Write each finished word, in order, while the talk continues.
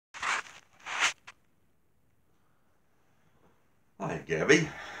Gabby,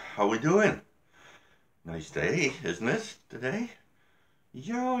 how we doing? Nice day, isn't it, today?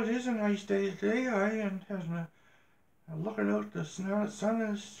 Yeah, it is a nice day today. I am looking out. The sun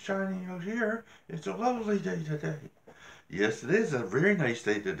is shining out here. It's a lovely day today. Yes, it is a very nice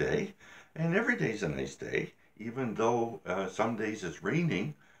day today, and every day's a nice day. Even though some days it's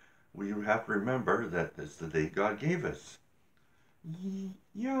raining, we have to remember that it's the day God gave us.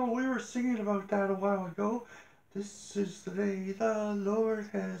 Yeah, we were singing about that a while ago. This is the day the Lord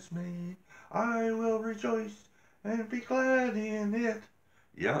has made. I will rejoice and be glad in it.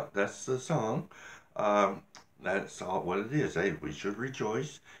 Yeah, that's the song. Um, that's all what it is. Hey, we should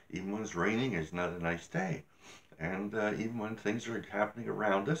rejoice even when it's raining. It's not a nice day, and even when things are happening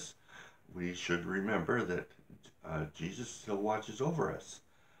around us, we should remember that Jesus still watches over us.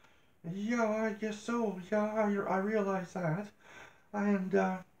 Yeah, I guess so. Yeah, I realize that.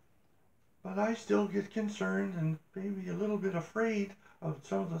 And but I still get concerned and maybe a little bit afraid of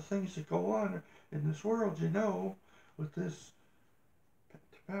some of the things that go on in this world, with this,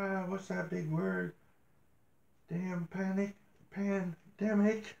 what's that big word? Damn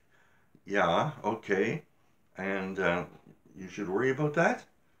pandemic. Yeah, okay. And you should worry about that?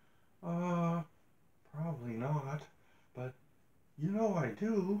 Uh, Probably not, but I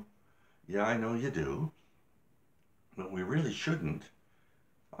do. Yeah, I know you do. But we really shouldn't.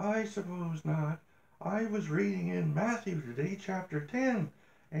 I suppose not. I was reading in Matthew today, chapter 10,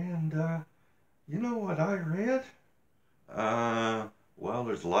 and you know what I read? Uh, well,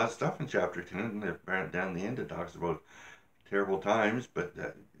 there's a lot of stuff in chapter 10. Down the end, it talks about terrible times, but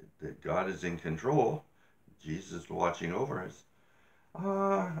that God is in control. Jesus is watching over us.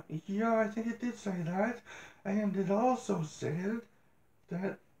 Yeah, I think it did say that. And it also said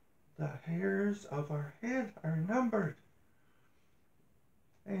that the hairs of our head are numbered.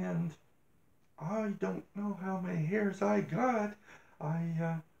 And I don't know how many hairs I got.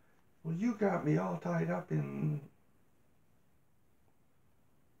 Well, you got me all tied up in,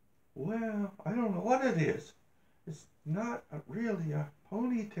 well, I don't know what it is. It's not really a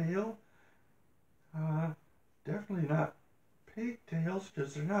ponytail. Uh, Definitely not pigtails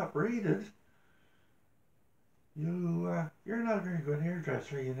because they're not braided. You're not a very good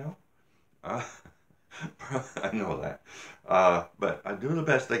hairdresser. Uh, I know that. But I do the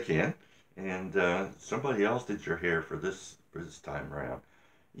best I can. And somebody else did your hair for this time around.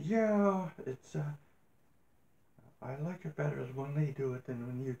 Yeah, I like it better when they do it than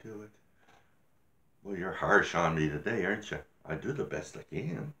when you do it. Well, you're harsh on me today, aren't you? I do the best I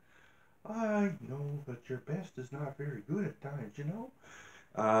can. I know, but your best is not very good at times.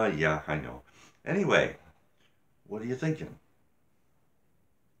 Yeah, I know. Anyway, what are you thinking?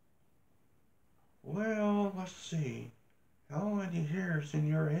 Well, let's see. How many hairs in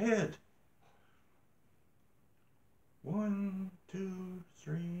your head? One, two,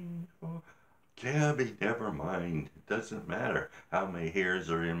 three, four. Gabby, never mind. It doesn't matter how many hairs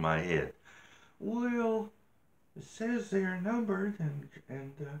are in my head. Well, it says they are numbered, and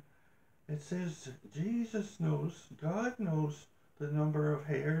it says Jesus knows, God knows the number of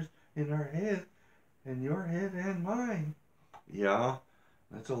hairs in our head, and your head and mine. Yeah,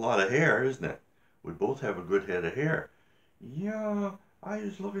 that's a lot of hair, isn't it? We both have a good head of hair. Yeah, I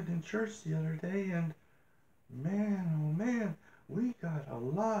was looking in church the other day, and man, oh man, we got a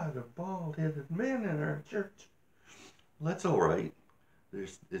lot of bald-headed men in our church. Well, that's all right.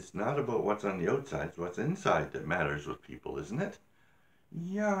 It's not about what's on the outside, it's what's inside that matters with people, isn't it?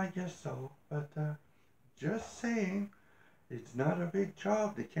 Yeah, I guess so, but just saying, it's not a big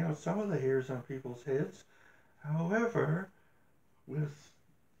job to count some of the hairs on people's heads. However, with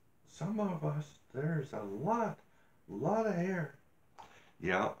some of us, there's a lot of hair.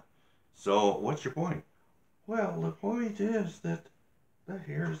 Yeah. So, what's your point? Well, the point is that the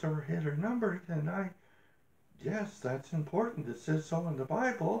hairs of our head are numbered, and I guess that's important. It says so in the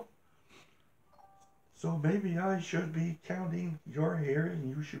Bible. So maybe I should be counting your hair and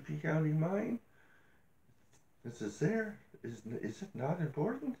you should be counting mine. This is there. Is it not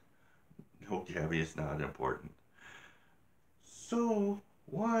important? No, Gabby, it's not important. So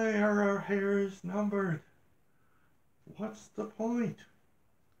why are our hairs numbered? What's the point?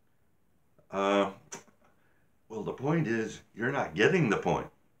 Uh, well, the point is, you're not getting the point.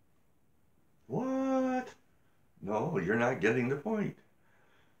 What? No, you're not getting the point.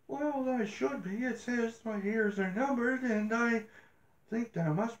 Well, I should be. It says my hairs are numbered, and I think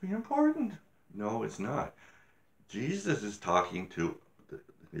that must be important. No, it's not. Jesus is talking to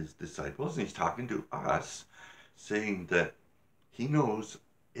his disciples, and he's talking to us, saying that he knows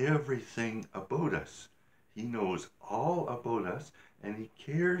everything about us. He knows all about us, and he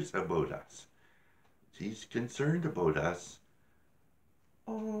cares about us. He's concerned about us,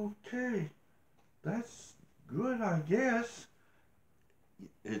 Okay, that's good, I guess.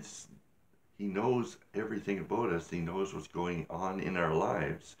 It's He knows everything about us. He knows what's going on in our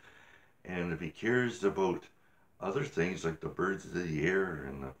lives. And if he cares about other things like the birds of the air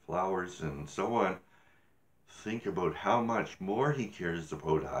and the flowers and so on, think about how much more he cares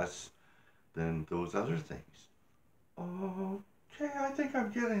about us than those other things. Okay, I think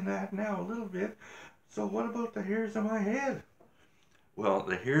I'm getting that now a little bit. So what about the hairs on my head? Well,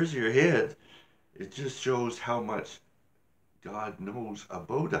 the hairs of your head, it just shows how much God knows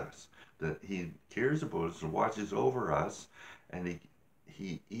about us, that he cares about us and watches over us, and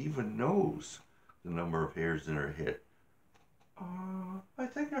he even knows the number of hairs in our head. I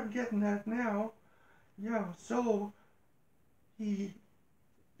think I'm getting that now. Yeah, so he,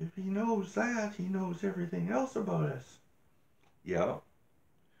 if he knows that, he knows everything else about us. Yeah,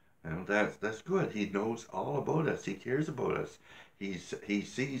 and that's good. He knows all about us. He cares about us. He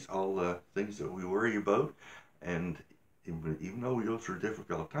sees all the things that we worry about, and even though we go through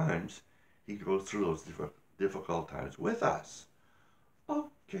difficult times, he goes through those difficult times with us.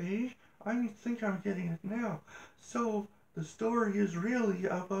 Okay, I think I'm getting it now. So the story is really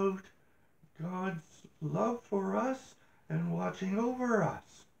about God's love for us and watching over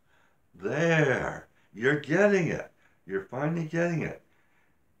us. There, you're getting it. You're finally getting it.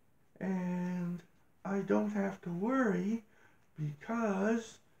 And I don't have to worry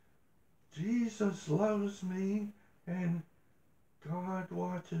because Jesus loves me and God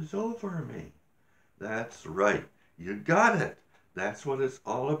watches over me. That's right. You got it. That's what it's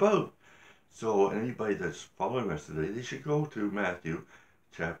all about. So anybody that's following us today, they should go to Matthew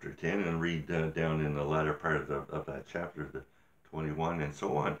chapter 10 and read down in the latter part of that chapter, the 21 and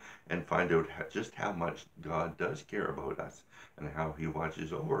so on, and find out just how much God does care about us and how he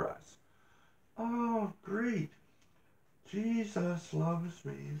watches over us. Oh, great. Jesus loves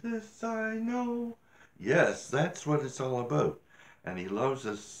me, this I know. Yes, that's what it's all about. And he loves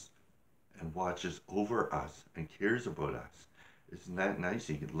us and watches over us and cares about us. Isn't that nice?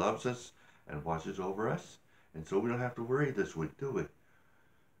 He loves us and watches over us. And so we don't have to worry this week, do we?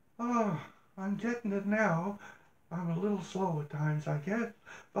 Oh, I'm getting it now. I'm a little slow at times, I guess.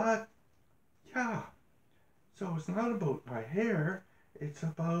 But, yeah. So it's not about my hair. It's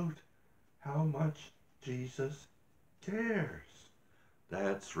about how much Jesus cares.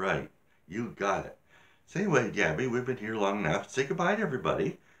 That's right. You got it. So anyway, Gabby, we've been here long enough. Say goodbye to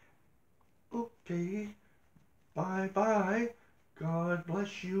everybody. Okay. Bye-bye. God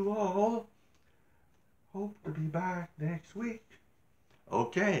bless you all. Hope to be back next week.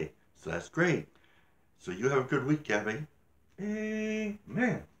 Okay, so that's great. So you have a good week, Gabby.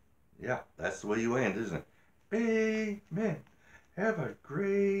 Amen. Yeah, that's the way you end, isn't it? Amen. Have a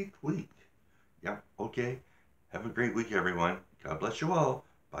great week. Yeah, okay. Have a great week, everyone. God bless you all.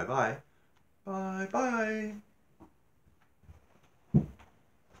 Bye bye. Bye-bye.